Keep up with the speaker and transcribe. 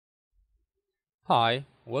Hi,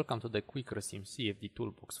 welcome to the QuickerSim CFD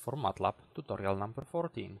Toolbox for Matlab tutorial number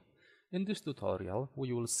 14. In this tutorial,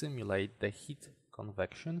 we will simulate the heat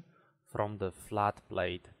convection from the flat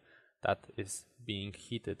plate that is being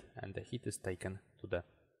heated and the heat is taken to the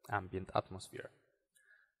ambient atmosphere.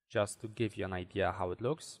 Just to give you an idea how it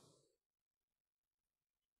looks,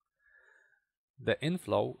 the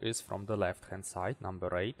inflow is from the left hand side,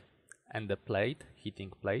 number 8, and the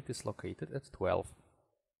heating plate is located at 12.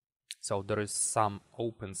 So there is some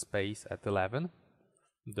open space at 11,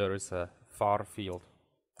 there is a far field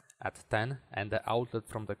at 10, and the outlet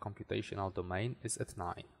from the computational domain is at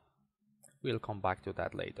 9. We'll come back to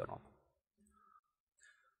that later on.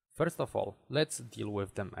 First of all, let's deal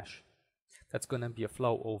with the mesh. That's going to be a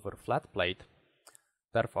flow over flat plate,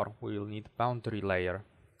 therefore we will need boundary layer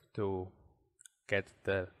to get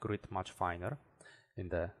the grid much finer in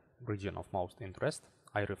the region of most interest.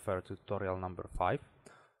 I refer to tutorial number 5.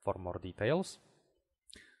 For more details,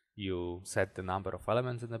 you set the number of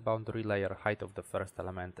elements in the boundary layer, height of the first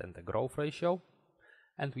element, and the growth ratio,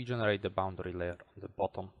 and we generate the boundary layer on the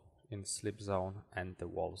bottom in slip zone and the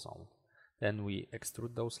wall zone. Then we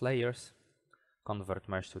extrude those layers, convert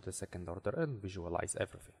mesh to the second order, and visualize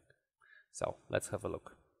everything. So let's have a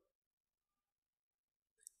look.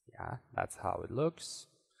 Yeah, that's how it looks.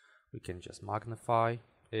 We can just magnify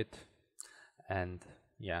it, and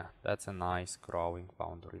yeah, that's a nice growing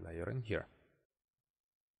boundary layer in here.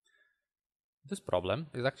 This problem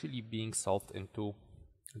is actually being solved in two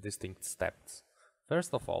distinct steps.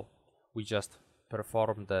 First of all, we just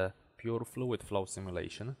perform the pure fluid flow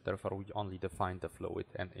simulation, therefore we only define the fluid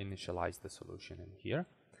and initialize the solution in here.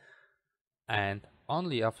 And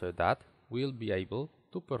only after that, we'll be able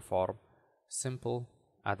to perform simple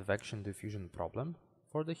advection diffusion problem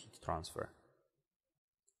for the heat transfer.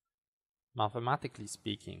 Mathematically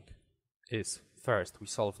speaking, is first we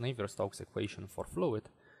solve Navier-Stokes equation for fluid,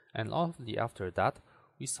 and only after that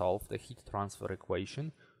we solve the heat transfer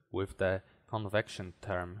equation with the convection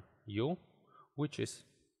term U, which is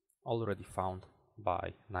already found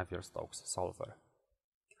by Navier-Stokes solver.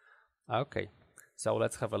 Okay, so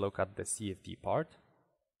let's have a look at the CFD part.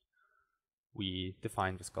 We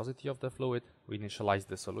define viscosity of the fluid, we initialize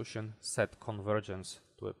the solution, set convergence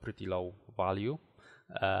to a pretty low value.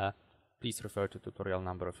 Please refer to tutorial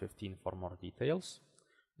number 15 for more details.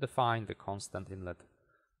 Define the constant inlet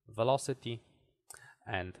velocity,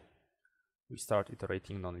 and we start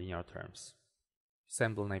iterating nonlinear terms.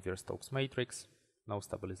 Assemble Navier-Stokes matrix, no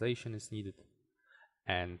stabilization is needed,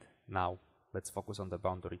 and now let's focus on the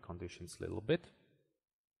boundary conditions a little bit.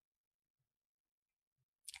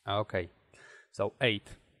 Okay, so 8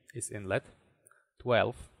 is inlet,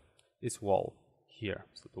 12 is wall here,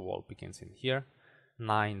 so the wall begins in here.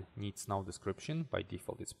 9 needs no description, by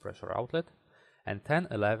default it's pressure outlet, and 10,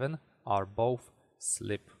 11 are both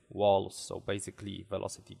slip walls, so basically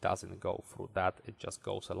velocity doesn't go through that, it just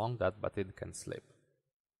goes along that, but it can slip.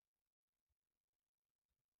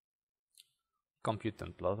 Compute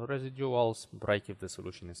and plot residuals, break if the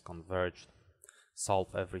solution is converged,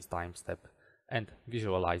 solve every time step, and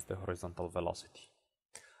visualize the horizontal velocity.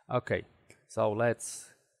 Okay, so let's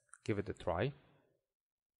give it a try.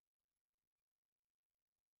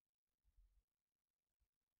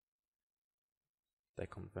 The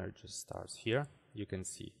convergence starts here. You can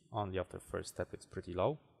see only after the first step it's pretty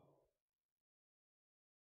low.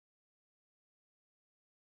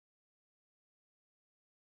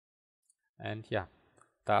 And yeah,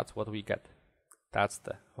 that's what we get. That's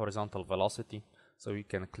the horizontal velocity. So you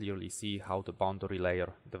can clearly see how the boundary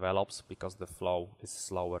layer develops because the flow is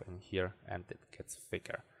slower in here and it gets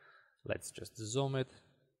thicker. Let's just zoom it.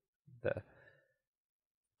 The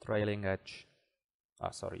leading edge.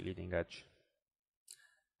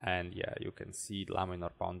 And yeah, you can see the laminar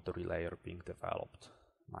boundary layer being developed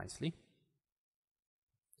nicely.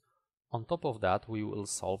 On top of that, we will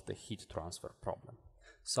solve the heat transfer problem.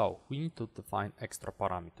 So we need to define extra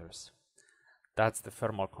parameters. That's the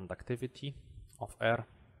thermal conductivity of air,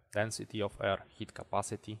 density of air, heat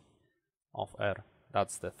capacity of air.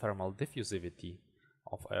 That's the thermal diffusivity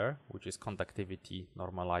of air, which is conductivity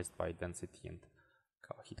normalized by density and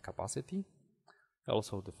heat capacity. We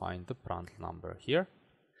also define the Prandtl number here.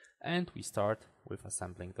 And we start with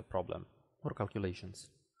assembling the problem or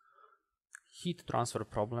calculations. Heat transfer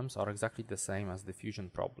problems are exactly the same as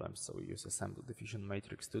diffusion problems, so we use assemble diffusion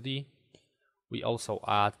matrix 2D. We also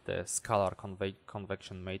add the scalar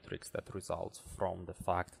convection matrix that results from the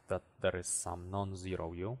fact that there is some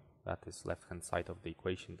non-zero U, that is left hand side of the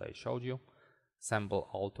equation that I showed you. Assemble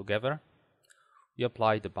all together. We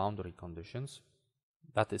apply the boundary conditions.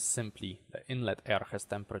 That is simply the inlet air has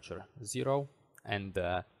temperature 0 and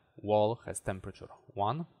the wall has temperature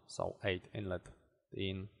 1, so 8 inlet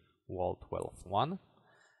in, wall 12 1.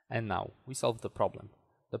 And now we solve the problem.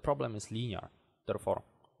 The problem is linear, therefore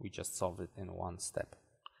we just solve it in one step.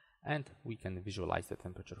 And we can visualize the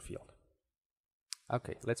temperature field.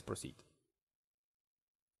 Okay, let's proceed.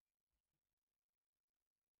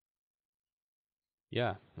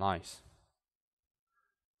 Yeah, nice.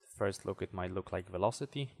 First look, it might look like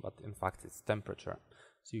velocity, but in fact it's temperature.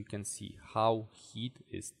 So you can see how heat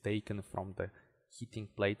is taken from the heating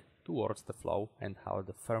plate towards the flow and how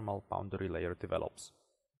the thermal boundary layer develops.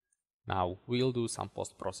 Now we'll do some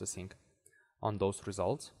post-processing on those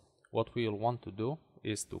results. What we'll want to do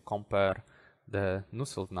is to compare the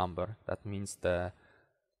Nusselt number, that means the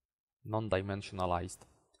non-dimensionalized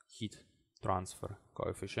heat transfer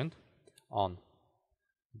coefficient on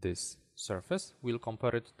this surface. We'll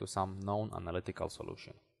compare it to some known analytical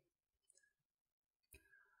solution.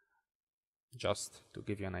 Just to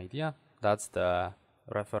give you an idea, that's the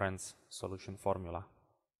reference solution formula.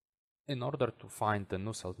 In order to find the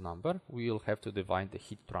Nusselt number, we will have to divide the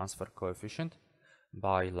heat transfer coefficient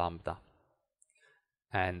by lambda.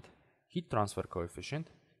 And heat transfer coefficient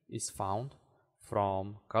is found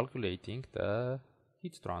from calculating the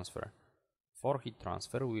heat transfer. For heat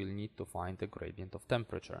transfer, we will need to find the gradient of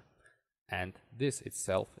temperature. And this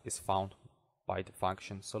itself is found by the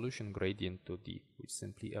function solution gradient to d, which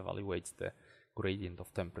simply evaluates the gradient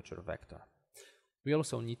of temperature vector. We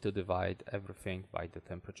also need to divide everything by the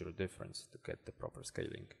temperature difference to get the proper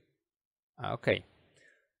scaling. Okay.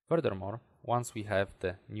 Furthermore, once we have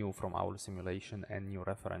the new from our simulation and new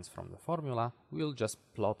reference from the formula, we'll just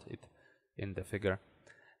plot it in the figure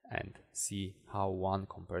and see how one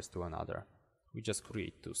compares to another. We just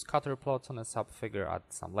create two scatter plots on a sub-figure, add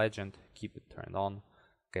some legend, keep it turned on,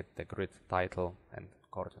 get the grid title and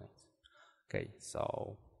coordinates. Okay,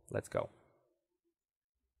 so let's go.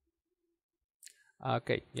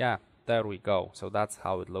 Okay, yeah, there we go. So that's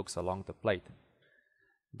how it looks along the plate.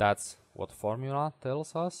 That's what formula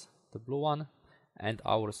tells us, the blue one, and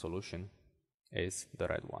our solution is the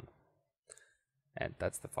red one. And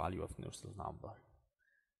that's the value of Nusselt number.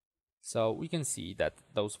 So we can see that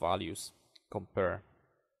those values compare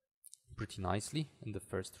pretty nicely in the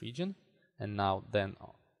first region, and now then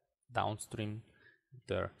downstream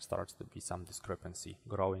there starts to be some discrepancy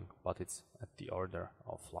growing, but it's at the order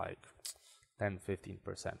of like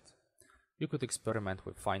 10-15%. You could experiment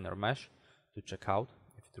with finer mesh to check out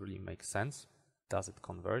if it really makes sense, does it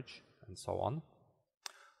converge, and so on.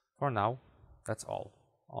 For now, that's all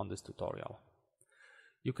on this tutorial.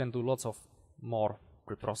 You can do lots of more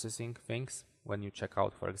preprocessing things when you check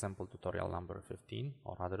out, for example, tutorial number 15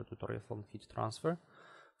 or other tutorials on heat transfer.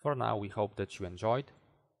 For now, we hope that you enjoyed.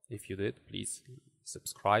 If you did, please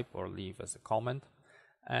subscribe or leave us a comment,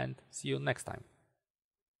 and see you next time.